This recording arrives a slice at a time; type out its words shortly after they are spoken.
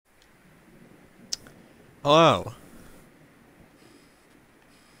Hello.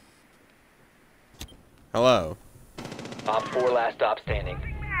 Hello. Op 4 last stop standing.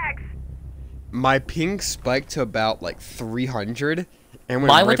 My ping spiked to about like 300 and went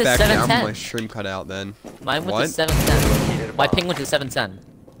Mine right went to back down. 710. My stream cut out then. Mine went What? to 710. My ping went to 710.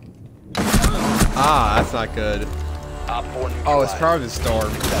 Ah, that's not good. Op 4 neutralized. Oh, it's probably the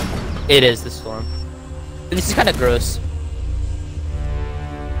storm. It is the storm. This is kind of gross.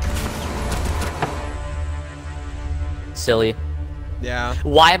 Silly. Yeah.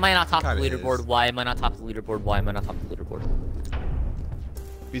 Why am I not top of the Kinda leaderboard? is. Why am I not top of the leaderboard? Why am I not top of the leaderboard?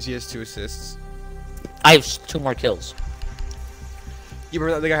 Because he has 2 assists. I have 2 more kills. You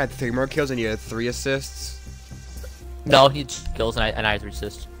remember that guy had 3 more kills and he had 3 assists? No, he had 2 kills and I had 3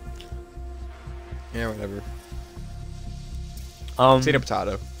 assists. Yeah, whatever. Um,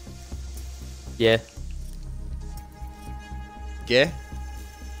 Potato. yeah. Gay?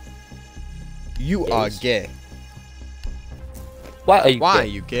 You are Gays? gay. Why are you? Why are gay?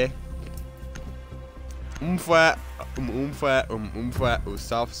 you gay? Usafs.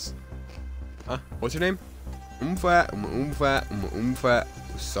 Huh? What's your name?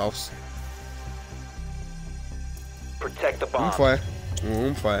 Usafs. Protect the bomb. Usafs.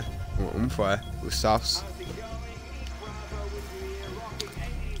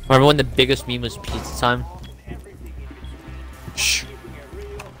 Remember when the biggest meme was pizza time? Shh.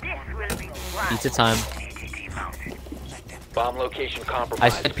 Pizza time. Bomb location I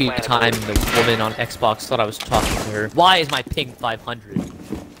compromised. said pizza Plan time. accordingly. The woman on Xbox thought I was talking to her. Why is my ping 500?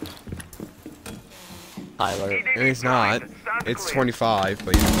 Tyler, And it's not. It's 25,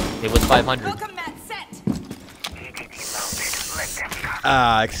 but it was 500. Welcome mat set.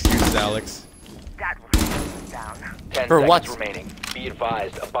 excuses, Alex. 10 For seconds what? remaining. Be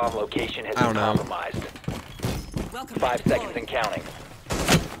advised, a bomb location has I don't been know. compromised. Welcome 5 seconds and counting.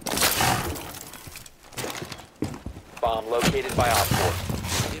 Bomb located by Op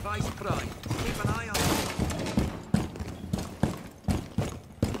 4. Device prime. Keep an eye on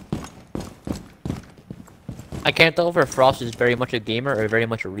I can't tell if Frost is very much a gamer or very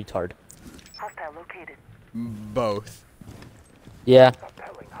much a retard. Hostile located. Both. Yeah.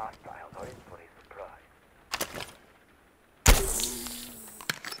 Repelling hostiles are in for a surprise.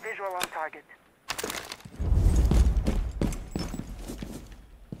 Visual on target.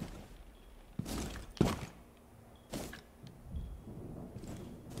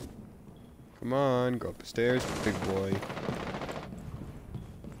 Come on, go up the stairs, big boy.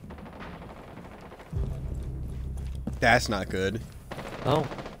 That's not good. Oh.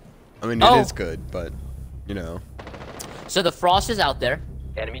 I mean, Oh. it is good, but, you know. So the Frost is out there.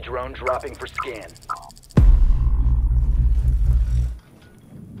 Enemy drone dropping for scan.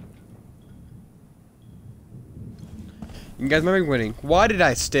 You guys might be winning. Why did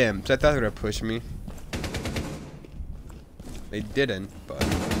I stim? 'Cause I thought they were gonna push me. They didn't, but.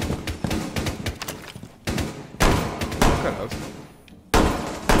 Could have.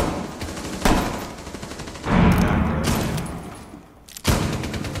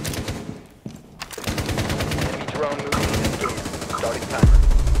 Enemy drone moving to scan. Starting timer.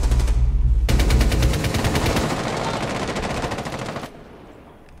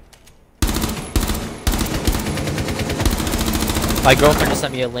 My girlfriend just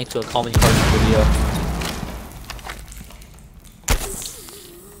sent me a link to a comedy party video.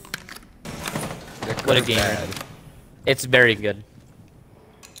 What a gamer. It's very good.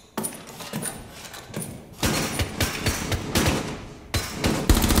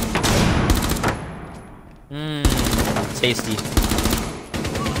 Mmm, tasty.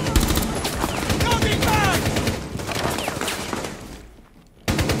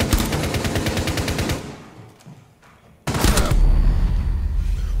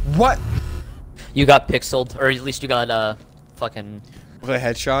 What? You got pixeled, or at least you got fucking. With a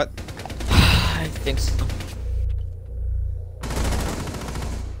headshot? I think so.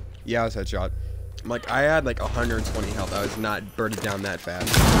 Yeah, I was headshot. Like, I had like 120 health. I was not birded down that fast.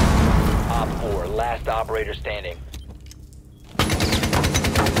 Op 4, last operator standing.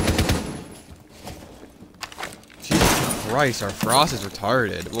 Jesus Christ, our Frost is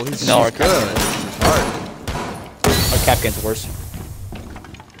retarded. Well, he's No, our good. Capcan He's retarded. Our Capcan's worse.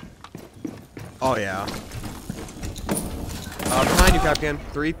 Oh, yeah. Behind you, Capcan.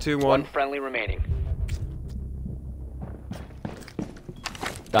 3, 2, 1. One friendly remaining.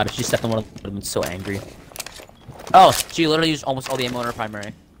 God, if she stepped on one, I would have been so angry. Oh, she literally used almost all the ammo on her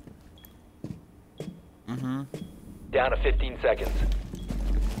primary. Mm-hmm. Down to 15 seconds.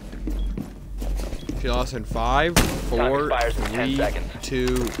 She lost in 5, 4, expires in 10 3, seconds.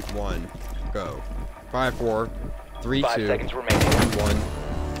 2, 1. Go. 5, 4, 3, 5 2, seconds remaining. 1.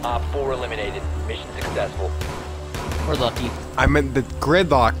 Op 4 eliminated. Mission successful. We're lucky. I meant the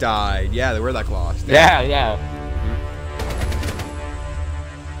gridlock died. Yeah, the gridlock lost. Yeah.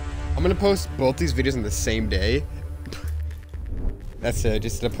 I'm gonna post both these videos on the same day. That's it.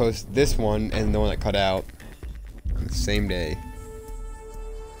 Just to post this one and the one that cut out on the same day.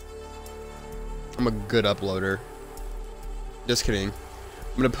 I'm a good uploader. Just kidding.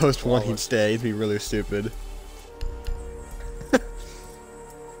 I'm gonna post one each day. It'd be really stupid.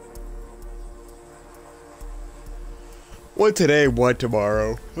 What today, what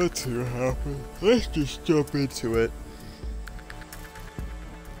tomorrow? Let's see what happens. Let's just jump into it.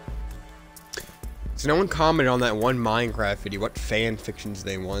 So no one commented on that one Minecraft video what fan fictions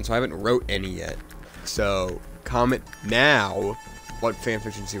they want, so I haven't wrote any yet. So comment now what fan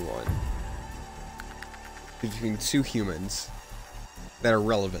fictions you want. Between two humans that are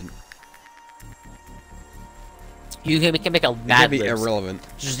relevant. You can make a They can mad be libs. irrelevant.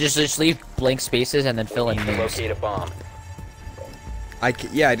 Just leave blank spaces and then fill in Need to names. locate a bomb.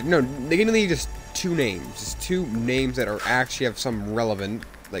 Yeah, no, they can leave just two names. Just two names that are actually have some relevant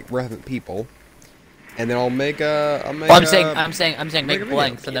people. And then I'll make a, Well, I'm saying make make a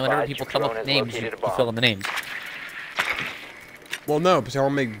blank, video. so then whenever Advise people your come up drone with has names, you located a bomb. fill in the names. Well, no, because I'll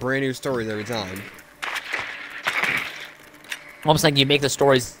make brand new stories every time. Well, I'm saying you make the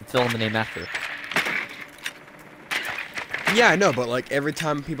stories and fill in the name after. Yeah, I know, but like every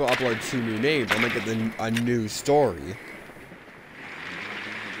time people upload two new names, I'll make it a new story.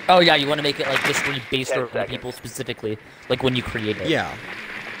 Oh yeah, you want to make it like the story based 10 on the seconds. people specifically, like when you create it. Yeah.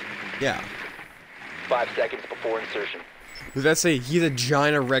 Yeah. 5 seconds before insertion. Because let's say he's a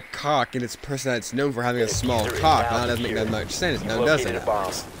giant erect cock, and it's a person that's known for having a small Diffuser is cock. now Now that doesn't make that secured. much sense. You Now does located it? a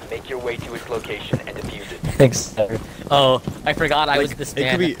bomb. Make your way to its location and defuse it. Thanks. Sir. Oh, I forgot I was Like, this it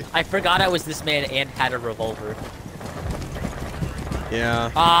man. could be- I forgot I was this man and had a revolver.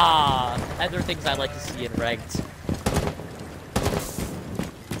 Yeah. Ah, other things I like to see in ranked.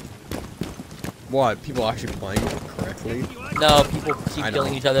 What? People actually playing correctly? No, people keep I know.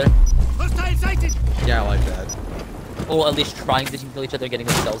 killing each other. Hostile sighted! Yeah, I like that. Or at least trying to kill each other, getting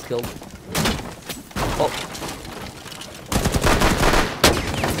themselves killed. Oh.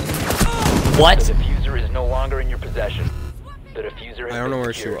 What? The diffuser is no longer in your possession. The diffuser has I don't know been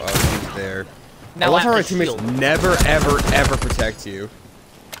where she secured. was. She's there. I Now love I how our have a teammates shield. never, ever, ever protect you.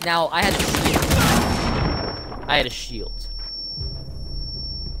 Now I had a shield. I had a shield.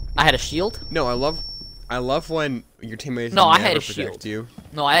 I had a shield? No, I love when your teammates No, I never had a protect shield. you.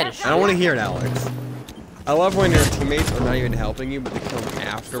 No, I had a shield. I don't want to hear it, Alex. I love when your teammates are not even helping you, but they kill them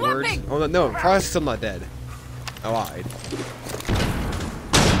afterwards. Swapping! Oh no, Frost is still not dead. I lied.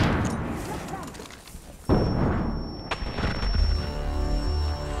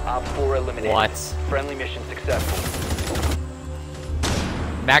 Op 4 eliminated. What? Friendly mission successful.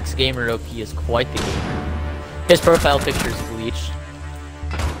 Max Gamer OP is quite the gamer. His profile picture is bleached.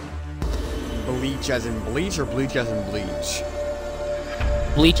 Bleach as in bleach or bleach as in bleach?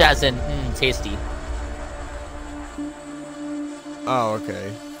 Bleach as in, tasty. Oh,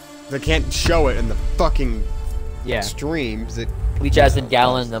 okay. They can't show it in the fucking Yeah. streams. It Bleach as in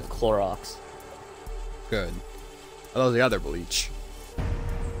gallon of Clorox. good. Oh, that was the other bleach.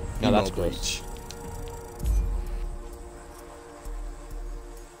 No, Emo that's gross. bleach.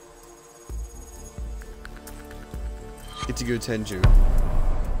 It's a good Tenju.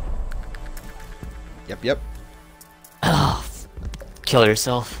 Yep. Oh, kill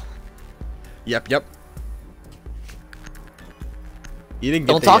yourself. Yep. You didn't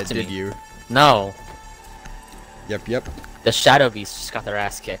get Don't that talk yet, to did me. you? No. Yep. The Shadow Beasts just got their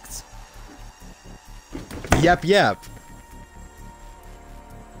ass kicked. Yep.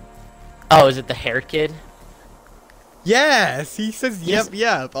 Oh, is it the hair kid? Yes, he says Yes.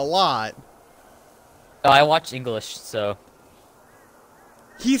 yep a lot. Oh, I watch English, so.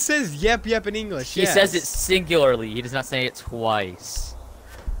 He says yep in English. He says it singularly, he does not say it twice.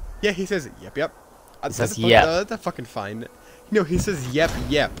 Yeah, he says yep. He says That's yep. That's fucking fine. No, he says yep.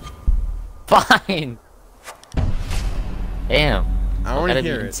 Fine! Damn. I don't want to Gotta be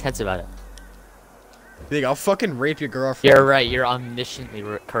hear it. intense about it. Think I'll fucking rape your girlfriend. You're right, you're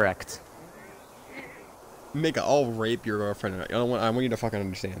omnisciently correct. I'll rape your girlfriend. I want you to fucking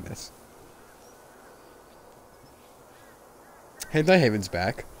understand this. Hentai Haven's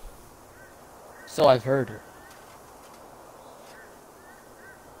back. So I've heard.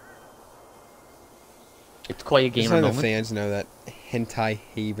 It's quite a Just gamer let the moment. fans know that Hentai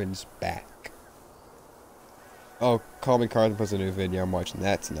Haven's back. Oh, Call Me Carson puts a new video. I'm watching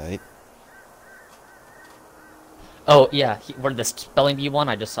that tonight. Oh, yeah, where the spelling bee one,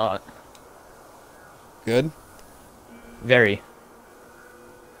 I just saw it. Good. Very.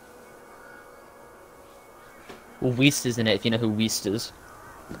 Weast is in it, if you know who Weast is.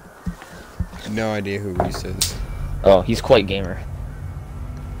 No idea who Reese is. Oh, he's quite gamer.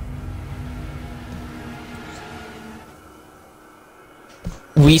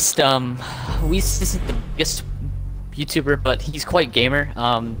 Weast isn't the biggest YouTuber, but he's quite gamer.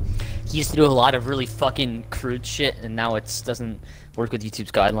 He used to do a lot of really fucking crude shit, and now it doesn't work with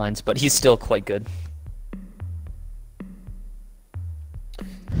YouTube's guidelines, but he's still quite good.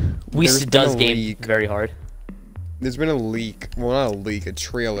 There's Weast been does a game leak. very hard. There's been a leak, well not a leak, a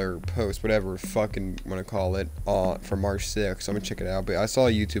trailer, post, whatever fucking wanna call it, for March 6th. I'm gonna check it out, but I saw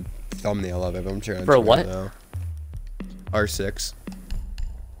a YouTube thumbnail of it, but I'm checking it out. For what? Now. R6.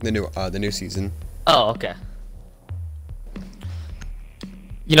 The new season. Oh, okay.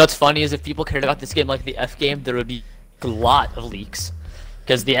 You know what's funny is if people cared about this game like the F game, there would be a lot of leaks.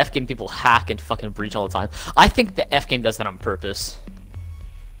 Because the F game people hack and fucking breach all the time. I think the F game does that on purpose.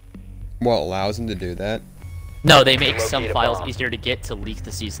 What allows them to do that? No, they make some Locate a files bomb. easier to get to leak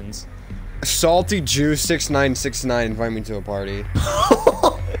the seasons. Salty Jew 6969 invite me to a party.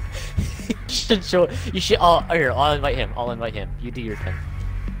 You should show. You should. Oh, here. I'll invite him. I'll invite him. You do your thing.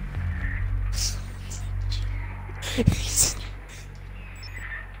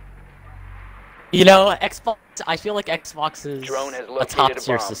 You know, Xbox. I feel like Xbox is Drone has a located top a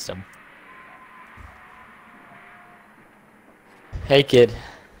tier bomb. system. Hey, kid.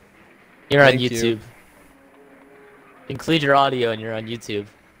 You're on Thank you. YouTube. Include your audio, and you're on YouTube.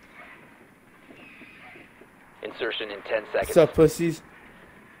 Insertion in 10 seconds. What's up, pussies?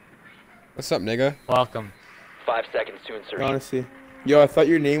 What's up, nigga? Welcome. 5 seconds to insertion. Honestly. Yo, I thought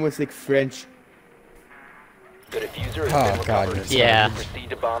your name was like French. The diffuser has Oh, been God, recovered. it's Yeah. Proceed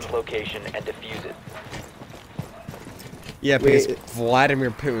to bomb's location and defuse it. Yeah, because Wait. Vladimir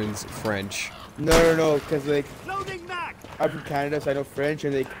Putin's French. No, because like, Loading back! I'm from Canada, so I know French,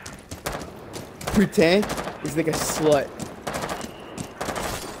 and like, putain is like a slut.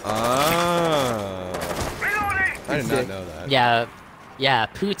 Ah. I did not Sick. know that. Yeah,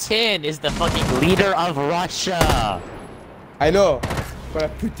 Putin is the fucking leader of Russia. I know, but a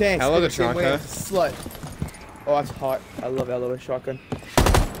putain Hello, is the same way Tachanka. as a slut. Oh, that's hot. I love Ella with shotgun. I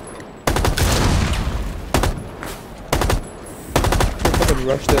fucking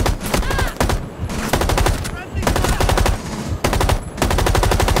rushed it.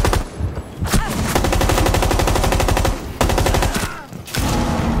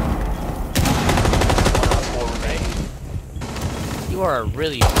 You are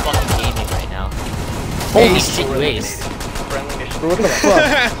really fucking gaming right now. Holy shit, you aced. Friendly mission. Bro, what the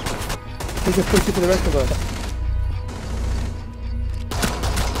fuck? He's a pussy for the rest of us.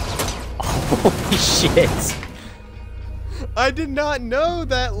 Holy shit. I did not know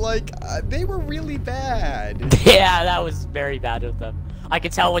that, like, they were really bad. Yeah, that was very bad of them. I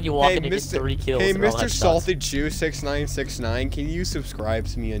could tell when you walk Hey, in and get 3 kills. Hey, and all Mr. headshots. Salty Jew 6969, can you subscribe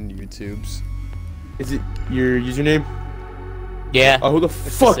to me on YouTube's? Is it your username? Yeah. Oh, who the the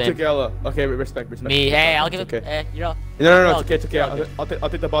fuck same. took Ella? Okay, respect. Me. Hey, I'll give It's it. okay. You know. No, Oh, it's okay, it's okay. okay. I'll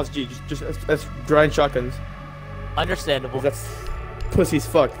take the boss G. Just let's grind shotguns. Understandable. 'Cause that's pussy's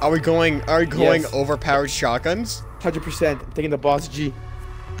fuck. Are we going Yes. overpowered shotguns? 100%. I'm taking the boss G.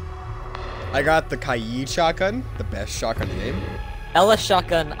 I got the Kaid shotgun, the best shotgun in the game. Ella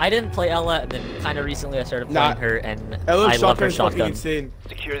shotgun. I didn't play Ella, and then kind of recently I started playing Nah. her, and Ella's I love her shotgun is fucking shotgun. insane.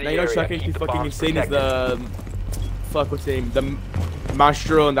 Secure the Now you know area. shotgun Keep is the fucking bombs insane is protected. the fuck what's the name? The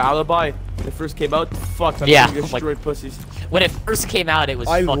Maestro and the Alibi. When it first came out, fuck, that Yeah, thing like- destroyed pussies. When it first came out, it was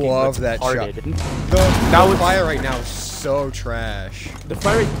I fucking love that retarded. The Now it's- fire right now is so trash. The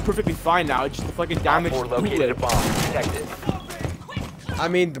fire rate's perfectly fine now. It's just the fucking damage. Op 4 is located a bootleg. bomb. Protect it. I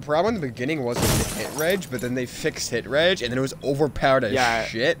mean, the problem in the beginning wasn't the hit reg, but then they fixed hit reg, and then it was overpowered as Yeah.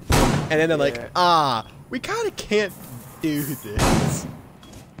 shit. And then they're like, Yeah. we kind of can't do this.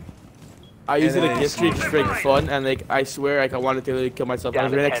 I use it And like then- yesterday just for like fun, and like I swear like I wanted to like kill myself. I Down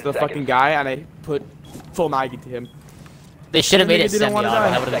was to right next to 10 the fucking seconds. guy, and I put full mag into him. They should have made Maybe it they didn't wanna semi-auto.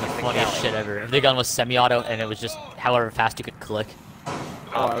 die. That would have been the funniest shit ever. If the gun was semi-auto and it was just however fast you could click.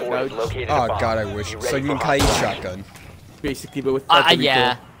 Op 4 has that- located a Oh bomb. god, I wish. Be So ready you can for Kaid hostile action. shotgun. Basically, but with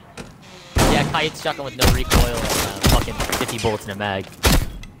Yeah. Yeah, Kaid's shotgun with no recoil and fucking 50 bullets in a mag.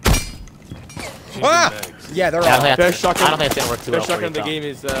 Ah! Yeah, they're Yeah, I all. don't think Best that's- shotgun- I don't think it's gonna work too well Best for shotgun in the you, game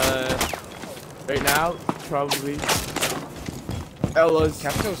is right now probably Ella's.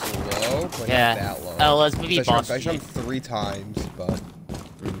 Capito's low, but Yeah. not that low. Ella's maybe I boss shot G. him 3 times, but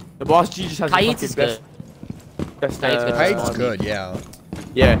The boss G just has the Kaid's fucking is best. good. Best. Kaid's good. Kaid's Spawn. good, yeah.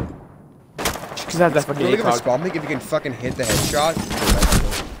 Yeah. Just has that fucking Really good for ACOG. spawn pick if you can fucking hit the headshot.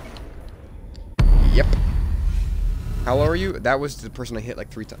 Yep. How low are you? That was the person I hit like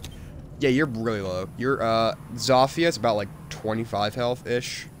 3 times. Yeah, you're really low. You're Zofia is about like 25 health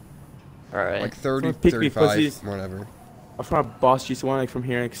ish, Alright. like 30, Someone pick me, 35, pussies. whatever. I was trying to boss you someone like from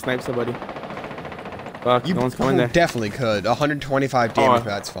here and like, snipe somebody. Fuck, You no one's coming there. definitely could. 125 damage, Oh.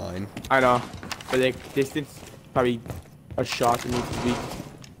 that's fine. I know, but like distance, probably a shot that needs to be.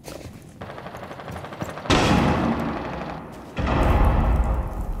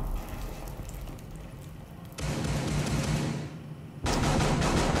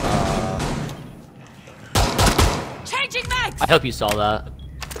 Changing mags! I hope you saw that.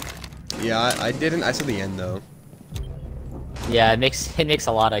 Yeah, I didn't. I saw the end though. Yeah, it makes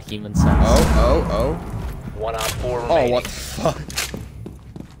a lot of human sense. Oh. 1 on 4 Oh, remaining. what the fuck?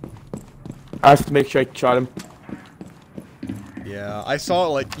 I have to make sure I shot him. Yeah, I saw it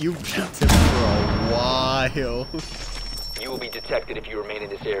like you peeked him for a while. You will be detected if you remain in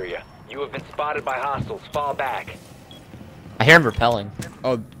this area. You have been spotted by hostiles. Fall back. I hear him repelling.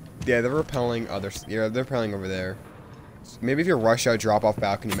 Oh, yeah, they're repelling others. Yeah, they're repelling over there. Maybe if you rush out, drop off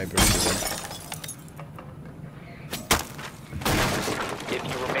balcony, you might be able to do them. If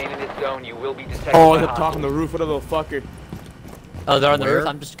you remain in this zone, you will be detected Oh, by he's up top on hostiles. the roof. What a little fucker. Oh, they're on the Where? roof?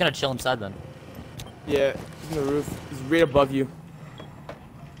 I'm just gonna chill inside then. Yeah, he's on the roof. He's right above you.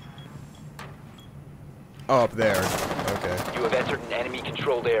 Oh, up there. Okay. You have entered an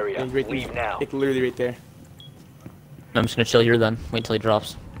enemy-controlled area. He's right there. Leave now. Like literally right there. I'm just gonna chill here then. Wait till he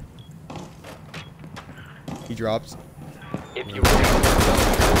drops. He drops. If you remain in this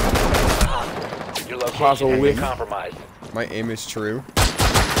zone, your location Hostile has been whiff. compromised. My aim is true.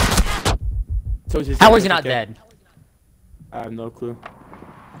 So is his How is he not okay. dead? I have no clue.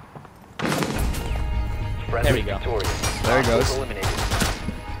 Friendly There we go. victorious. There he Hostiles goes. eliminated.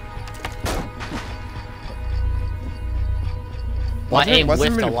 My aim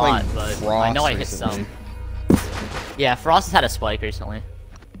Wasn't whiffed a really lot, playing but I Frost know I hit recently. some. Yeah, Frost has had a spike recently.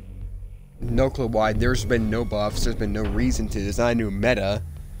 No clue why. There's been no buffs. There's been no reason to. There's not a new meta.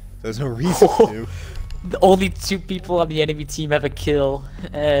 There's no reason to. The only 2 people on the enemy team have a kill.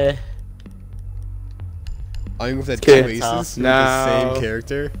 I mean, with that Okay. two aces, with the No. same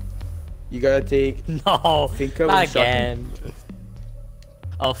character. You gotta take. No, Think of not a shotgun. again.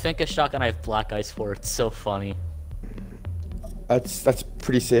 Oh, Finka shotgun I have black ice for. It's so funny. That's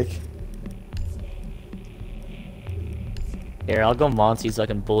pretty sick. Here, I'll go Monty so I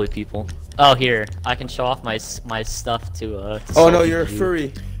can bully people. Oh, here, I can show off my stuff to Oh some no, of you're a you.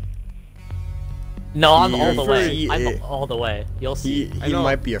 furry. No, I'm You're all the way. free. I'm all the way. You'll see. He I know.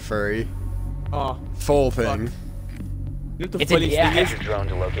 might be a furry. Oh, Full fuck. thing. You know what the It's in funniest the thing air. is? Use your drone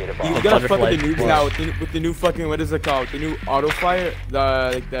to locate a You bomb. gotta fuck with the Butterfly. noobs now with the new fucking, what is it called? The new auto fire,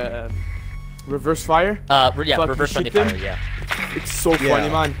 the reverse fire. Yeah, Fuck, reverse you friendly shoot them? fire. Yeah. It's so Yeah. funny,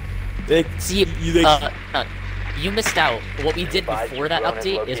 man. Like, See, you like, you missed out. What we did Advise before that your drone has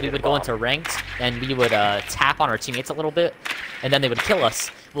update is located we a would go bomb. into ranked and we would tap on our teammates a little bit, and then they would kill us.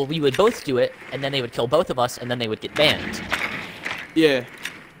 Well, we would both do it, and then they would kill both of us, and then they would get banned. yeah.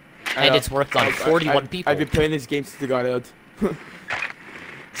 I And know. it's worked on I- 41 people. I've been playing this game since it got out.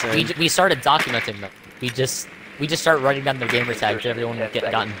 We started documenting them. We just started writing down their gamer tags. Everyone would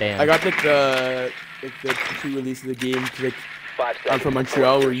gotten banned. I got like the pre-release of the game. 'Cause, like, 5 I'm seconds from before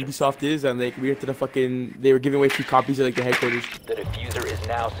Montreal, where insertion. Ubisoft is, and like we went to the fucking. They were giving away free copies of like the headquarters. The diffuser is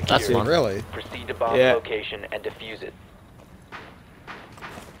now That's secure. fun. Really? Proceed to bomb Yeah. location and defuse it.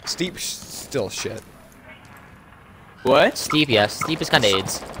 Steep still shit. What? Steve, yes. Steve is kind of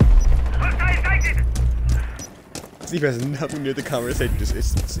AIDS. Steve has nothing to do with the conversation. Just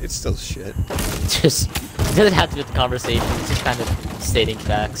it's still shit. Just it doesn't have to do with the conversation. It's just kind of stating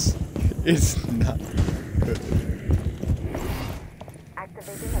facts. It's not good.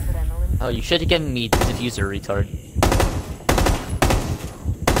 Activating adrenaline. Oh, you should have given me diffuser, retard.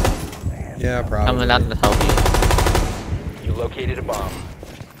 Yeah, probably. I'm not gonna help you. You located a bomb.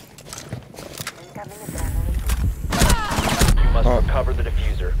 Incoming adrenaline. You must Oh. recover the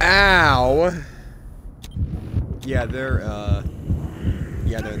diffuser. Ow! Yeah, they're in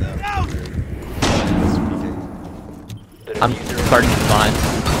that room. Speaking. The I'm diffuser is pardon fine.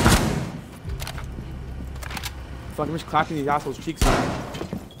 Fuck, I'm just clapping these assholes' cheeks.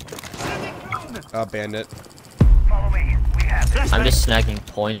 Bandit. I'm just snagging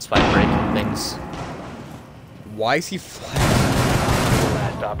points by breaking things. Why is he flying?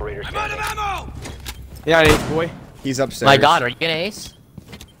 last operator standing. Yeah, ace boy. He's upstairs. My god, are you gonna ace?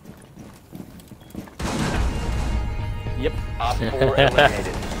 Yep. Op 4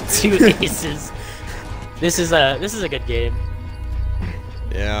 eliminated. 2 aces. This is a good game.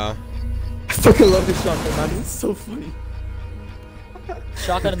 Yeah. I fucking love this shotgun, man. It's so funny.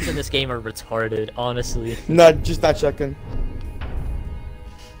 Shotguns in this game are retarded, honestly. Not just that shotgun.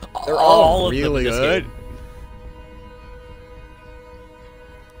 They're all All of them really in this good. game.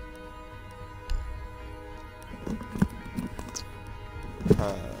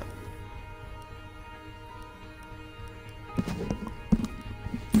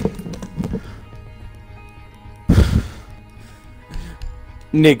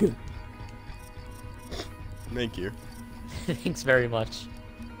 Nigga. Thank you. Thanks very much.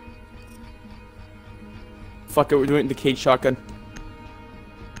 Fuck it, we're doing it in the cage shotgun.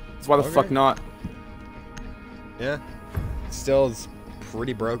 That's why the Okay. fuck not? Yeah. Still, it's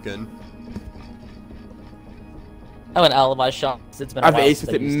pretty broken. I have an alibi shot. It's been a I've while aced since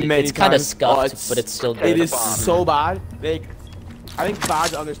with I've it used many It's kind of times. scuffed, Oh, but it's still Take It good. the is bomb. so bad. Like, I think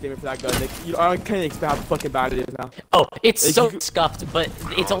bad's an understatement for that gun. Like, I can't expect how fucking bad it is now. Oh, it's Like, so you could- scuffed, but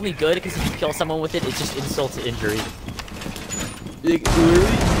it's only good because if you kill someone with it, it's just insult to injury. Like,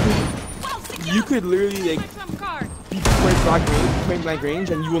 literally, you could literally like Trump card. be point blank range,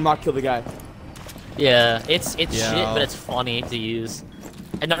 and you will not kill the guy. Yeah, it's Yeah. shit, but it's funny to use.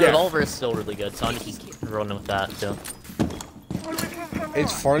 And the Yeah. revolver is still really good, so I'm just running with that too.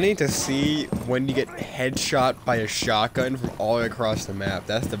 It's funny to see when you get headshot by a shotgun from all the way across the map.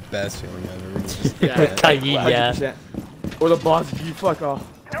 That's the best feeling I've ever experienced. Yeah. Kayi, yeah. 100%. Or the boss, you fuck off.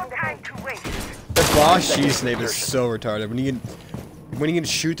 No time to waste. The boss G snipe is so retarded. When you can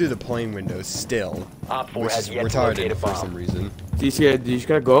shoot through the plane window still, Op 4 which has is yet to locate retarded a for some bomb. reason. You just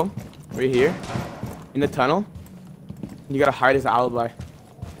gotta go right here in the tunnel. And you gotta hide his alibi.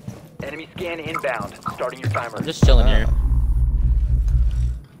 Enemy scan inbound. Starting your timer. I'm just chilling here.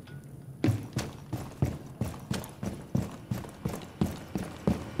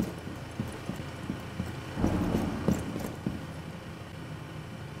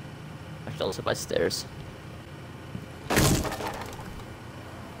 I fell asleep by stairs.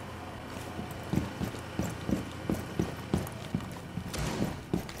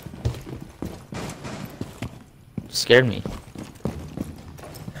 Scared me.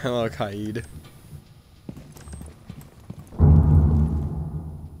 Hello, Kaid.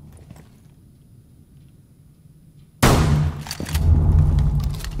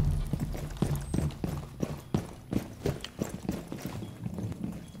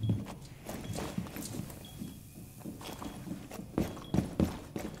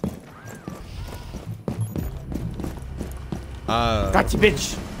 Gotcha,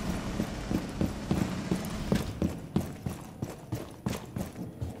 bitch.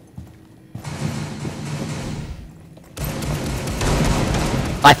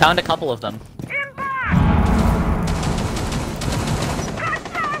 I found a couple of them.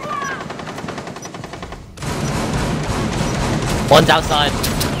 One's outside.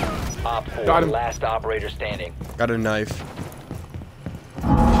 Op 4, Got him. last operator standing. Got a knife.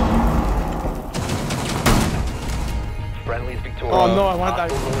 Friendly's victorious. Oh no, I want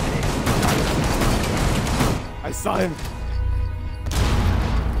that. Hostiles eliminated. I saw him.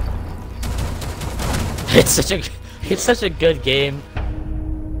 It's such a good game.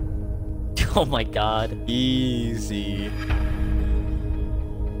 Oh my god. Easy.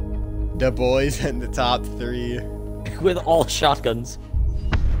 The boys in the top 3. With all shotguns.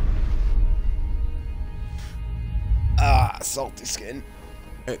 Ah, salty skin.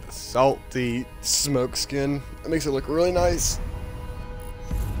 It's salty smoke skin. That makes it look really nice.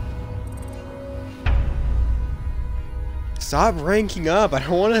 Stop ranking up. I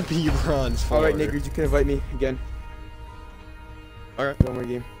don't want to be bronze 4. Alright, niggers, you can invite me again. Alright. One more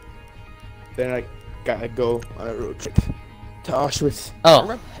game. Then I gotta go on a road trip to Auschwitz.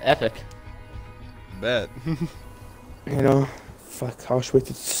 Oh, epic. Bet. You know, fuck Auschwitz.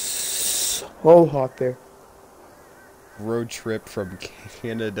 It's so hot there. Road trip from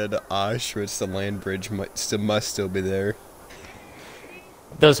Canada to Auschwitz. The land bridge must still be there.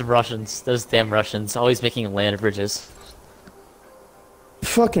 Those Russians, those damn Russians, always making land bridges.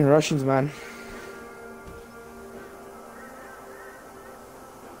 Fucking Russians, man.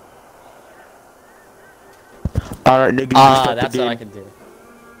 Alright, nigga. Ah, that's what I can do.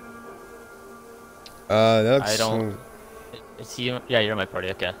 That's I don't- It's you. Yeah, you're in my party.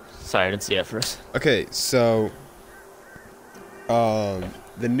 Okay. Sorry, I didn't see it first. Okay, so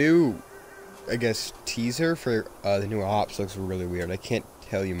the new, I guess, teaser for the new ops looks really weird. I can't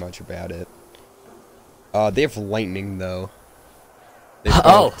tell you much about it. They have lightning though. They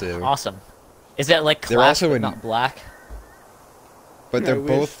Oh, both do. awesome. Is that like They're class also but in- not black? But I they're wish.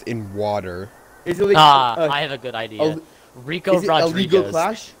 both in water. Is it like I have a good idea. a- Rico is it a Rodriguez. legal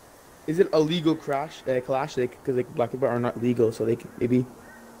clash? Is it a legal clash? Clash, like, because like black people are not legal, so they can, maybe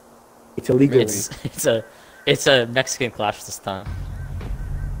it's illegal. It's a Mexican clash this time.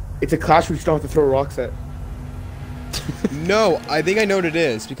 It's a clash we just don't have to throw rocks at. No, I think I know what it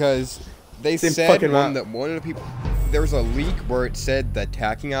is because they Same said fucking one map. that one of the people. There was a leak where it said the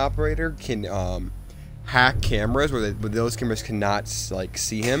attacking operator can hack cameras where those cameras cannot like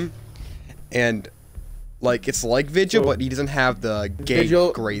see him, and like it's like Vigil, So, but he doesn't have the gate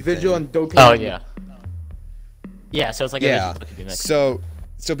Vigil, gray Vigil, thing. and Dokkan. Oh yeah. Yeah, so it's like Yeah. a Vigil mix.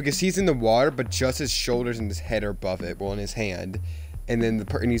 So because he's in the water, but just his shoulders and his head are above it, well, in his hand, and then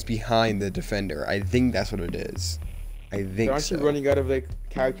and he's behind the defender. I think that's what it is. I think They're so. actually running out of like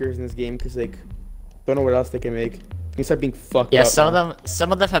characters in this game because like don't know what else they can make. They start being fucked Yeah, up. some now.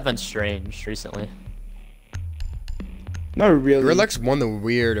 of them have been strange recently. Not really. Gridlock's one of the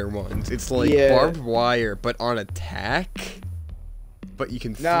weirder ones. It's like Yeah. barbed wire, but on attack. But you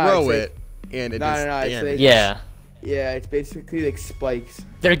can Nah, throw it's it, and it Nah, does nah, it's damage. like- Yeah, Yeah, it's basically like spikes.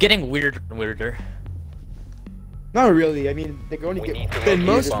 they're getting weirder and weirder. Not really. I mean, they can only We get need to locate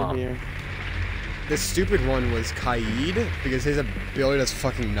most a from bomb. here. The stupid one was Kaid, because his ability does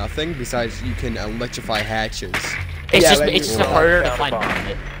fucking nothing besides you can electrify hatches. It's Yeah, just like it's just you- harder to Found a find bomb.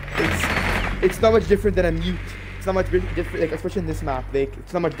 it. It's not much different than a mute. It's not much different, like especially in this map. Like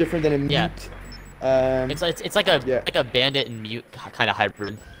it's not much different than a mute. Yeah. It's like a Yeah. like a bandit and mute kind of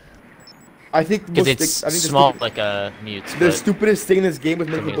hybrid I think because most, it's like, I think small like a mute. The but- stupidest thing in this game was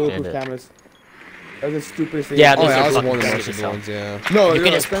making Something bulletproof bandit. cameras. That was the stupidest thing. Yeah, Oh, those yeah, are that was fucking one of the stupid most as stupid hell. ones, yeah. No, You no,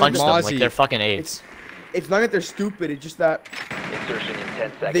 can it's just not punch that them Mozzie. like they're fucking apes. It's not that they're stupid. It's just that Insertion in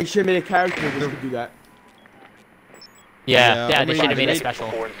 10 seconds. they should have made a character that could do that. Yeah, Yeah, I they mean, should have made they- a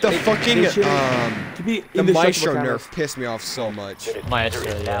special. The fucking, They should've- To be the indestructible Maestro cameras. nerf pissed me off so much. The diffuser Maestro,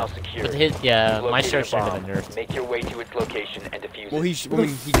 is yeah. now secure. But his, yeah, You've Maestro located a should have been bomb. nerfed. Make your way to its location and defuse Well, it. I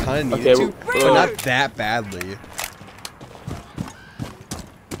mean, he kind of Okay, needed to, well, but not that badly.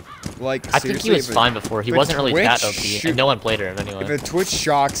 Like, I think he seriously, was if a- fine before. He if a wasn't really that Twitch OP, shoot- and no one played him If anyway. a Twitch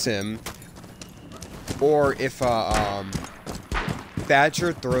shocks him, or if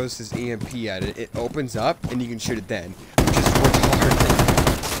Thatcher throws his EMP at it, it opens up and you can shoot it then, which is retarded.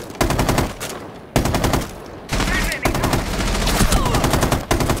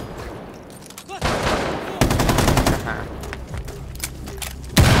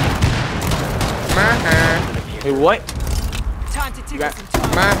 Hey, what? Time to tickle got-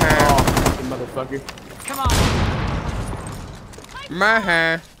 some time. Fucking motherfucker. Come on.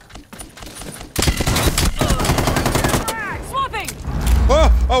 Swapping.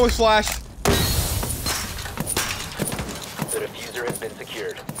 Oh, it's flash. The diffuser has been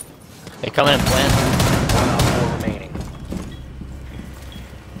secured. They come in and plant. 1 op 4 remaining.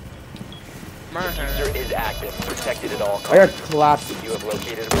 Diffuser is active. Protected at all I got costs. collapsed. You have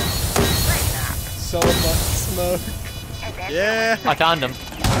located a bomb. So much smoke. Yeah. I found him.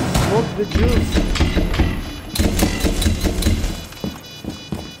 Smoke the juice.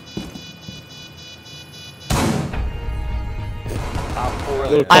 Op 4 Little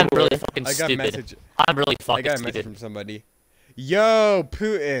eliminated. I'm really fucking I got a stupid. message. I'm really I fucking got a message stupid. from somebody. Yo,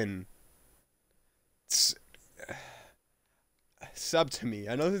 Putin. Sub to me.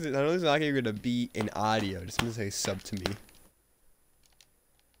 I know this is not going to be in audio. Just gonna say sub to me.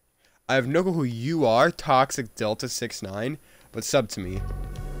 I have no clue who you are, Toxic Delta 69, but sub to me.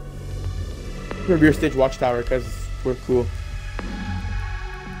 Rear stage watchtower because we're cool.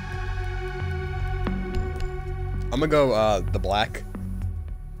 I'm gonna go the black.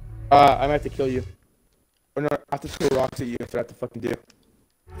 I might have to kill you. Or no, I have to throw rocks at you. That's what I have to fucking do.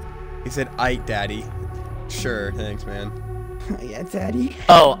 He said, "Ike, daddy." Sure, thanks, man. Yeah, daddy.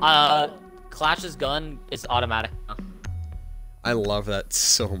 Oh, Clash's gun is automatic. I love that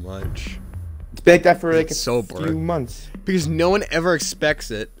so much It's been like that for like It's so few boring. months. because no one ever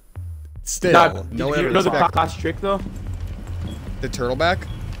expects it. Still, Nah, no one you ever know the expects class trick though? the turtleback.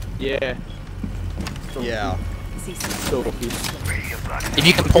 Yeah. Yeah. So OP. If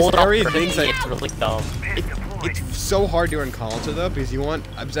you can pull it off, Area perfectly, thinks that- it's really dumb. It's so hard to do on console though because you want.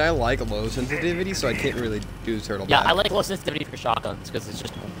 Because I like low sensitivity, so I can't really do the turtleback. Yeah, I like low sensitivity for shotguns because it's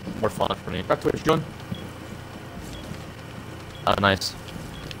just more fun for me. Got Twitch, John. Oh, nice.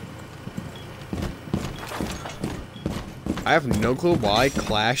 I have no clue why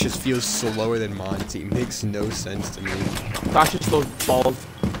Clash just feels slower than Monty. It makes no sense to me. Clash is slow balls.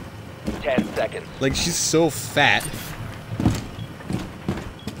 10 seconds. Like she's so fat.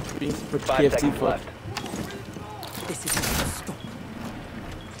 Being for 5 KFC seconds foot. left. This is how to stop.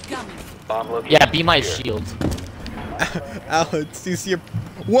 Gummy. Bomb location. Yeah, be my secure. shield. Alex, do you see a?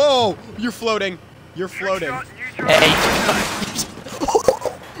 Whoa! You're floating. You're floating. Hey,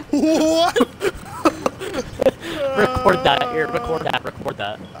 What? record that. Here, record that. Record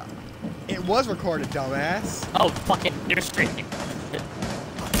that. It was recorded, dumbass. Oh, fucking, you're streaming. Be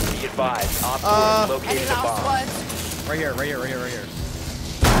advised. Op 4 has located Any a bomb. last words? Right here, right here, right here, right here.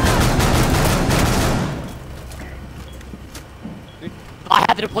 I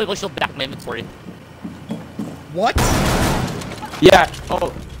have the deployable shield back in my inventory. What? Yeah.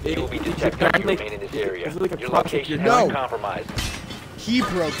 Oh. You will be detected if you remain in this area. There's like a Your process location you're has No. been compromised. He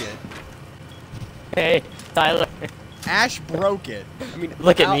broke it. Hey, Tyler. Ash broke it. I mean,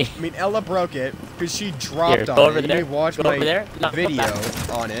 Look at me. I mean, Ella broke it because she dropped Here, on go it. over You there. may watch Go my over there. No, go video back.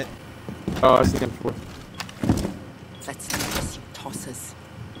 on it. Oh, I've seen him before. Let's do this, you tossers.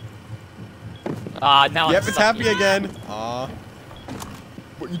 Now Yep, I'm it's sucky. happy again. Aw.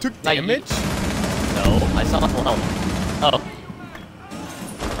 What, you took Now you- damage? No, I saw full health. Oh.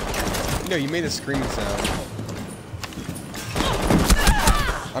 No, you made a screaming sound.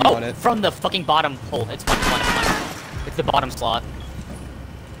 I'm Oh, on it. from the fucking bottom hole. It's fine, it's fine, it's fine. It's the bottom slot.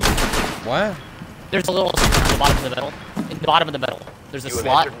 What? There's a little at the bottom of the middle. In the bottom of the middle. There's a You have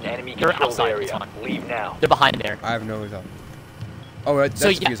slot. entered an enemy They're controlled outside. area. It's fine. Leave now. They're behind there. I have no idea. Oh, that's So,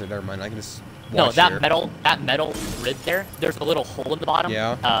 the yeah. user. Never mind. I can just No, watch that here. metal grid there. There's a little hole in the bottom.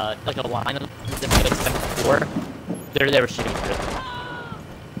 Yeah. Like a line of before. They were shooting through it.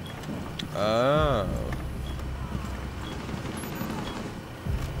 Oh.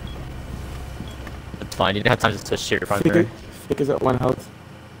 It's fine. You didn't have time to switch to your Flick primary. is at 1 health.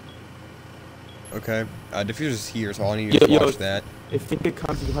 Okay. Diffuser's here, so all I need to do is watch that. If think it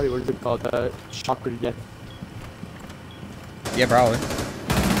comes to what is it called? Shocker to death. Yeah, probably.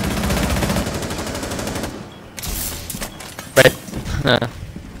 Right.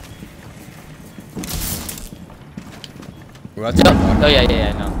 Well, that's Yep. unlocked. Oh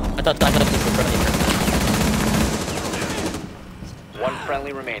yeah, no. I thought this was friendly. One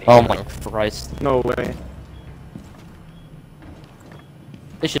friendly remaining. Oh my Christ. No way.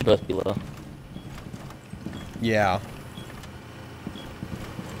 They should both be low. Yeah.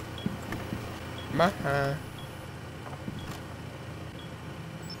 Maha.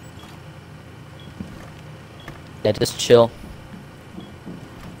 Yeah, just chill.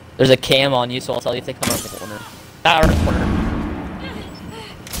 There's a cam on you, so I'll tell you if they come around the corner. Around the corner.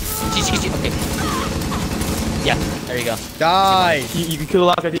 Gee, okay. Yeah, there you go. Die! You can kill the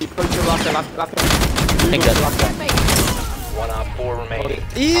last guy. You can kill the last guy. Last guy. Think good. One op 4 remaining.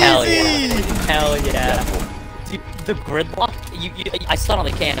 Easy! Hell yeah. Hell yeah. Dude, the gridlock, I saw it on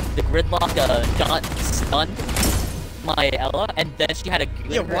the cam. The gridlock got stunned my Ella, and then she had a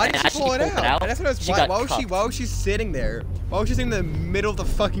Yeah, why and did she as pull it pulled out? That's what I was. she Why, got why cuffed. was she sitting there? Why was she sitting in the middle of the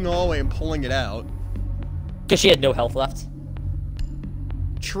fucking hallway and pulling it out? Because she had no health left.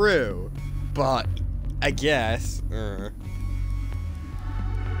 True, but I guess.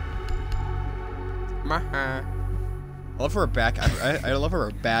 Maha. I love her back. I love her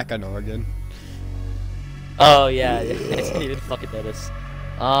back on Oregon. Oh yeah, I didn't even fucking notice.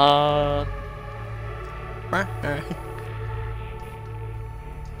 Maha.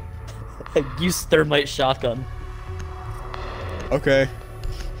 Use thermite shotgun. Okay.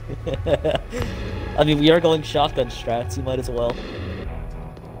 I mean, we are going shotgun strats. You might as well.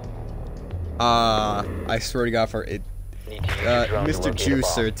 I swear to God, for it, Need to use your drone to Mr. locate a bomb.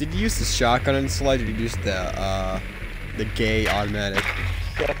 Juicer, did you use the shotgun on slide? Or did you use the gay automatic?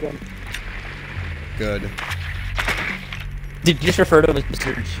 Good. Did you just refer to him as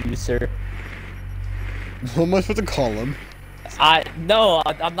Mr. Juicer? What am I supposed to call him? No,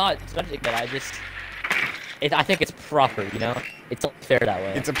 I'm not judging that. I think it's proper, you know? It's only fair that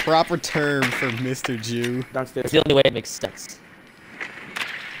way. It's a proper term for Mr. Jew. Downstairs. It's the only way it makes sense.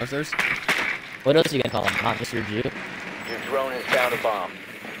 Upstairs? What else are you gonna call him? Not Mr. Jew? Your drone has found a bomb.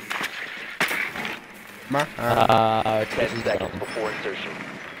 Maha. 10 seconds before insertion.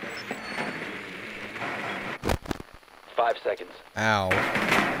 5 seconds. Ow.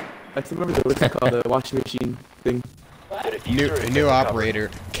 I still remember what's it called, the washing machine thing. The diffuser has been New recovered.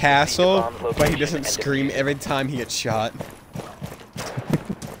 operator. Castle, bomb's but he location doesn't and scream defuse it. every time he gets shot.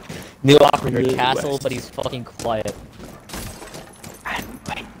 New operator New Castle, West. but he's fucking quiet.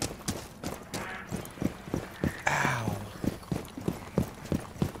 Ow.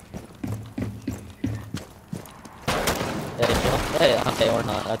 Hey, okay, or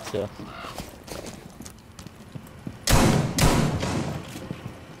not, that's too.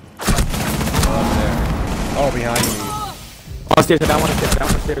 Up there. Oh, behind me. On stairs, down one stairs, down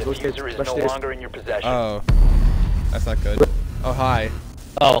one stairs, The go stairs, diffuser is rush no stairs. longer in your possession. Oh. That's not good. Oh, hi.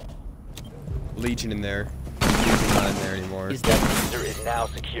 Oh, Legion in there. Legion's not in there anymore. he's The dead. diffuser is now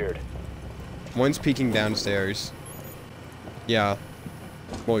secured. One's peeking downstairs. Yeah.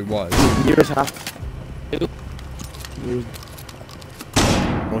 Well, he was. Years half. Who? Years.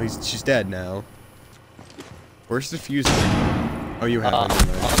 Well, she's dead now. Where's the fuser? Oh, you have it.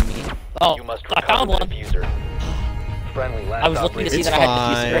 On me. Oh, You must I found recover the one. diffuser. Friendly last I was looking to see It's that I had the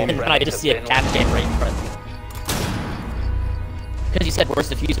fine. diffuser, and then I just see a cap can right in front of me. Because you said where's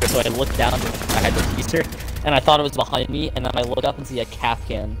the diffuser, so I looked down and I had the diffuser, and I thought it was behind me, and then I look up and see a cap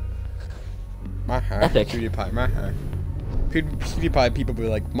can. Maha. Epic. PewDiePie, Maha. PewDiePie people be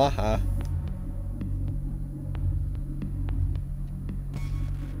like, Maha.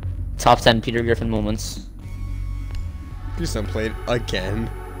 Top 10 Peter Griffin moments. Please don't play it again.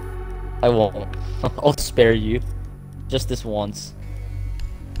 I won't. I'll spare you. Just this once.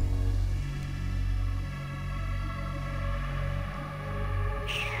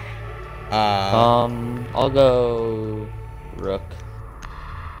 I'll go Rook.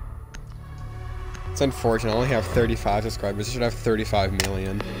 It's unfortunate. I only have 35 subscribers. I should have 35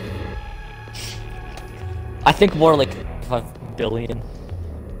 million. I think more like 5 billion.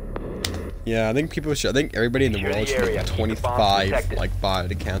 Yeah, I think people should. I think everybody in the Secure world the should area. have Keep the bombs 25 protected. like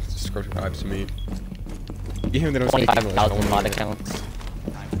bot accounts to subscribe to me. Even if they don't speak 25,000 English, mod I accounts.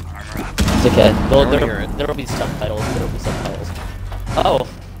 It's okay. wanna hear it. There will be subtitles. There will be subtitles. Oh.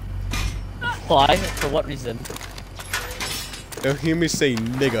 Why? For what reason? They'll hear me say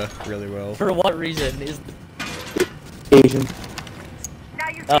nigga really well. For what reason is? Asian.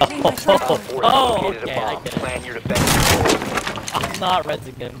 Oh, Op 4 has oh, located okay, a I bomb. get it. Plan your defense. I'm not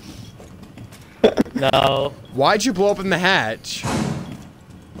resing him. No. Why'd you blow up in the hatch?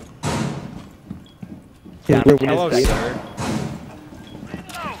 Down to Hello, 10 sir.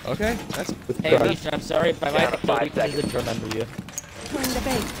 Okay, that's Hey, Misha, I'm sorry if I might Down to have killed 5 you because I seconds. didn't remember you. Throwing the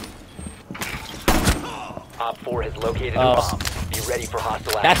bait. Op 4 has located a Oh. bomb. Be ready for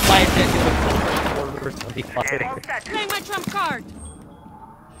hostile action. That's why I didn't do it for 25. Play my trump card.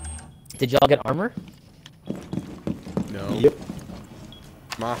 Did y'all get armor? no. Yep.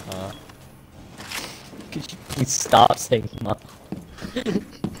 Maha. Could you please stop saying no?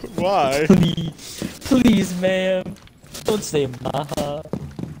 Why? Please, please, ma'am. Don't say maha.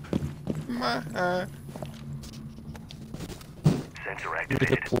 Maha. Sensor You're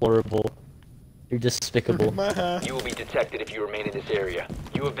activated. deplorable. You're despicable. Maha. You will be detected if you remain in this area.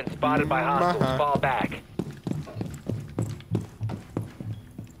 You have been spotted by hostiles. Fall back.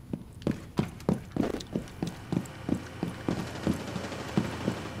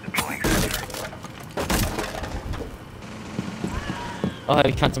 Deploying sensor. Oh, have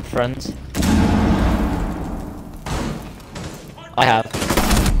you found some friends? I have.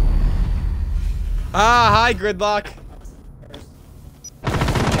 Ah, hi, Gridlock.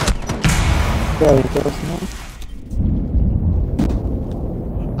 Very close now.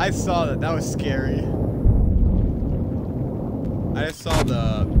 I saw that. That was scary. I just saw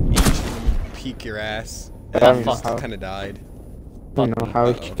the Asian peek your ass. And Oh, then just fuck. kind of died. I don't know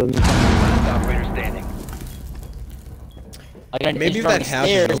how she killed me. Last operator standing. I got Maybe if that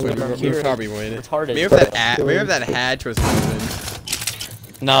hatch was open, we would probably win. Retarded. Maybe if that hatch was open.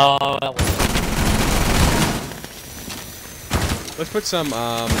 No, that was. Let's put some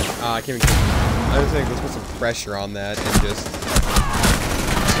I can't even. I was saying let's put some pressure on that and just.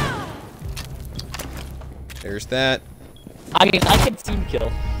 There's that. I mean, I could team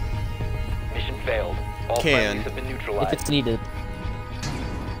kill Mission failed. All Can. friendlies have been if neutralized. it's needed.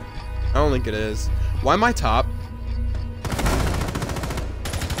 I don't think it is. Why am I top?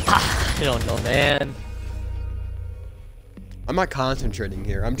 I don't know, man. I'm not concentrating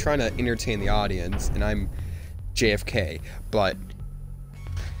here. I'm trying to entertain the audience, and I'm JFK. But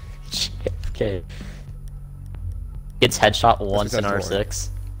Okay. Gets headshot once in that's R6.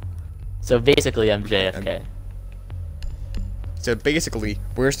 So basically, I'm JFK. so basically,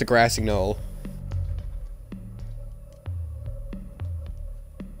 where's the grassy knoll?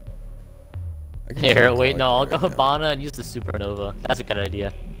 I can Here, try wait, to no, I'll garlic go right now. Habana and use the Supernova. That's a good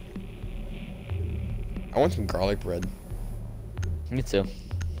idea. I want some garlic bread. Me too.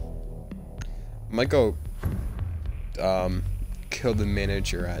 I might go kill the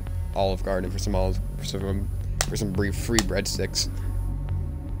manager at Olive Garden for some free breadsticks.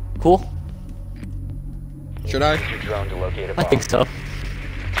 Cool. Should I? Use your drone to locate a I bomb. think so.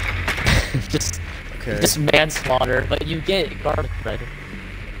 just Okay. manslaughter, but you get garlic bread.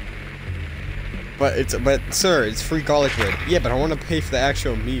 But sir, it's free garlic bread. Yeah, but I want to pay for the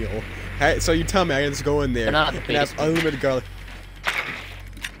actual meal. So you tell me I can just go in there They're not and the have biggest unlimited garlic.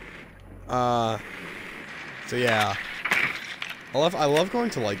 So yeah. I love going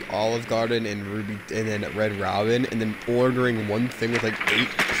to like Olive Garden and Ruby and then Red Robin and then ordering one thing with like 8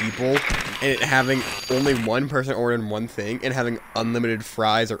 people and having only one person ordering one thing and having unlimited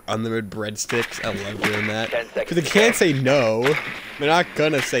fries or unlimited breadsticks. I love doing that 10 seconds because they to can't go. say no. They're not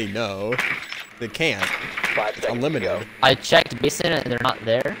gonna say no. They can't. 5 seconds to Unlimited. go. I checked Basin and they're not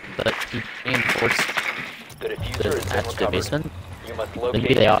there, but he reinforced. The diffuser has been At the recovered. basement? You must locate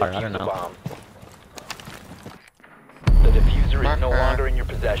Maybe they and are, I defuse don't the know. bomb. The diffuser is no longer in your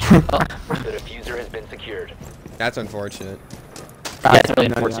possession. The diffuser has been secured. That's unfortunate. That's really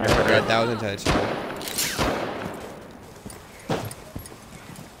No, unfortunate no. for Yeah, her. that was intentional.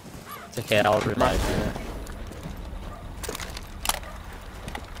 It's okay, I'll revive her.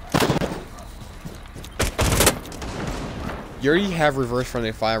 You already have reverse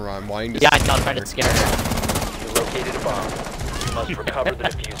friendly fire on. Why you just? Yeah, I know, I'm trying to scare her. You located a bomb. You must recover the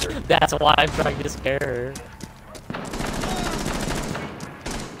diffuser. That's why I'm trying to scare her.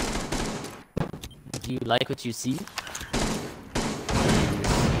 Do you like what you see?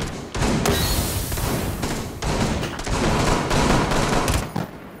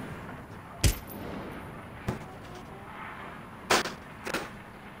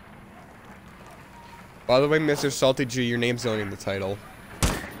 By the way, Mr. Salty G, your name's only in the title.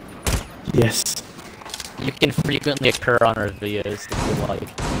 Yes. You can frequently occur on our videos if you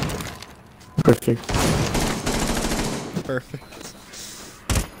like. Perfect. Perfect.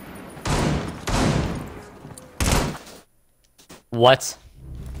 What?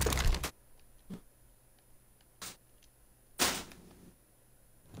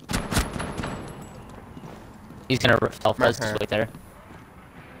 He's gonna self-res just wait there.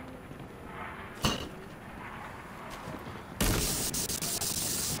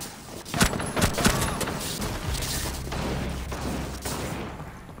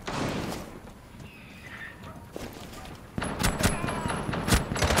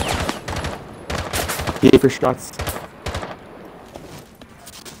 Yay for shots.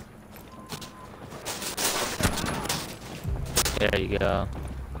 There you go.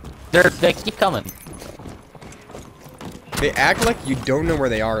 They keep coming. They act like you don't know where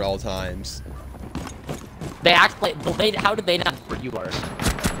they are at all times. They act like how did they not know where you are?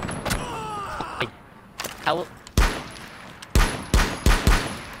 Like, how?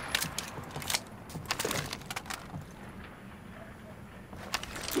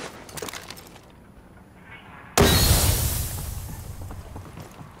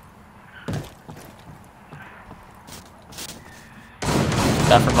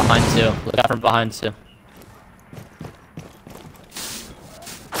 Look out from behind too. Look out from behind too.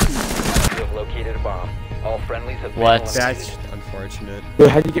 You have located a bomb. All friendlies have been What? eliminated. That's unfortunate. Wait,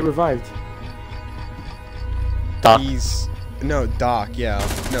 how'd you get revived? Doc. He's no Doc. Yeah.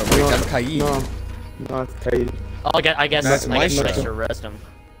 No, wait, that's Kaid. No, no, it's Kaid. Oh, I guess That's I guess I Maestro. should arrest him.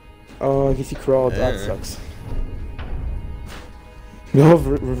 Oh, I guess he crawled. That Yeah. sucks. No,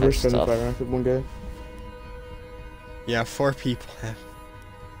 reverse That's friendly tough. fire after one guy. Yeah, 4 people.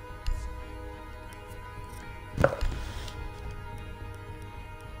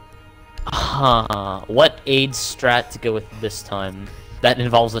 Huh. What aid strat to go with this time? That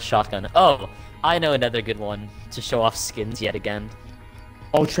involves a shotgun. Oh, I know another good one to show off skins yet again.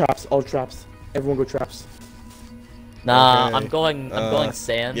 All traps, all traps. Everyone go traps. Nah, Okay. I'm going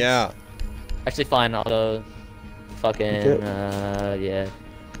sand. Yeah. Actually, fine. I'll go. Fucking. Okay.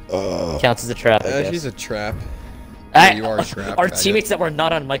 Yeah. Counts as a trap. I guess. She's a trap. Ah, you are a trap, Our kinda. teammates that were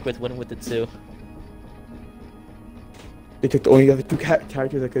not on mic with went with it too. They took the only other two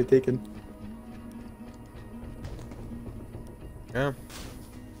characters I could have taken. Yeah.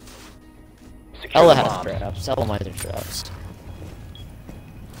 Secure Ella the has bomb. traps. Ella might have traps.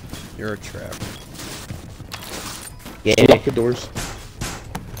 You're a trap. Yeah. Lock the doors.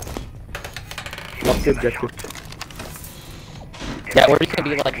 Lock the objective. Yeah, or we could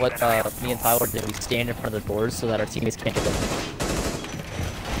be like what me and Tyler did. We stand in front of the doors so that our teammates can't get them.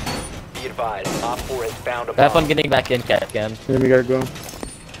 Be advised, Op 4 has found a bomb. Have fun getting back in, Cat again. Then we gotta go.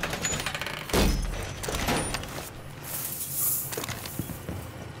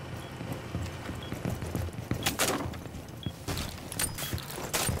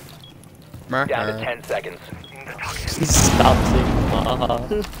 Down to 10 seconds. Stop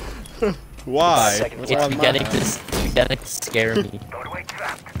saying Why? seconds It's beginning to scare me.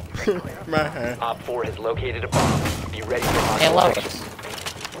 Op 4 has located a bomb. Be ready for Hey, hostile Lois. action.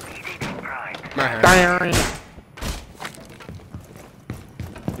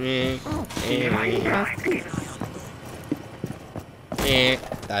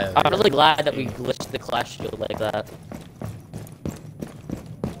 I'm really glad that we glitched the Clash Shield like that.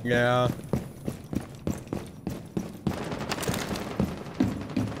 Yeah.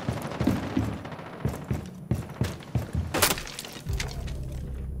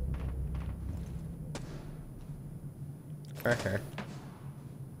 Okay.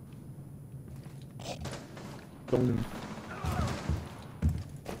 Don't.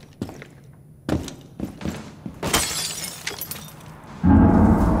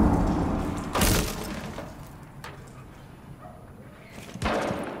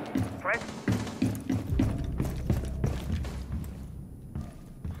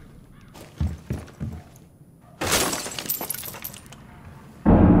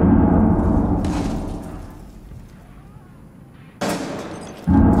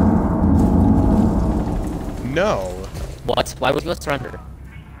 No. What? Why would you surrender?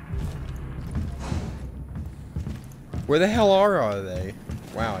 Where the hell are they?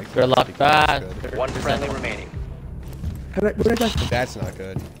 Wow. I Good luck, think bad. that's good. One friendly remaining. What did I die? That's not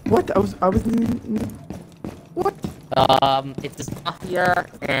good. What? I was what? It's Mafia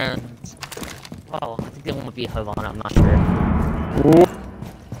and... Oh, I think the one would be Havana, I'm not sure.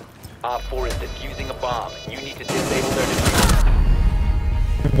 Op 4 is defusing a bomb. You need to disable their defuse.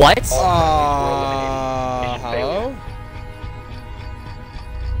 What? Mission Hello?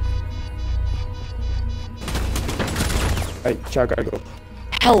 Alright, Chow, gotta go.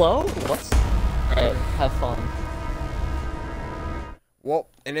 Hello? What? Alright, have fun. Well,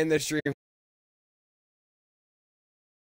 and in the stream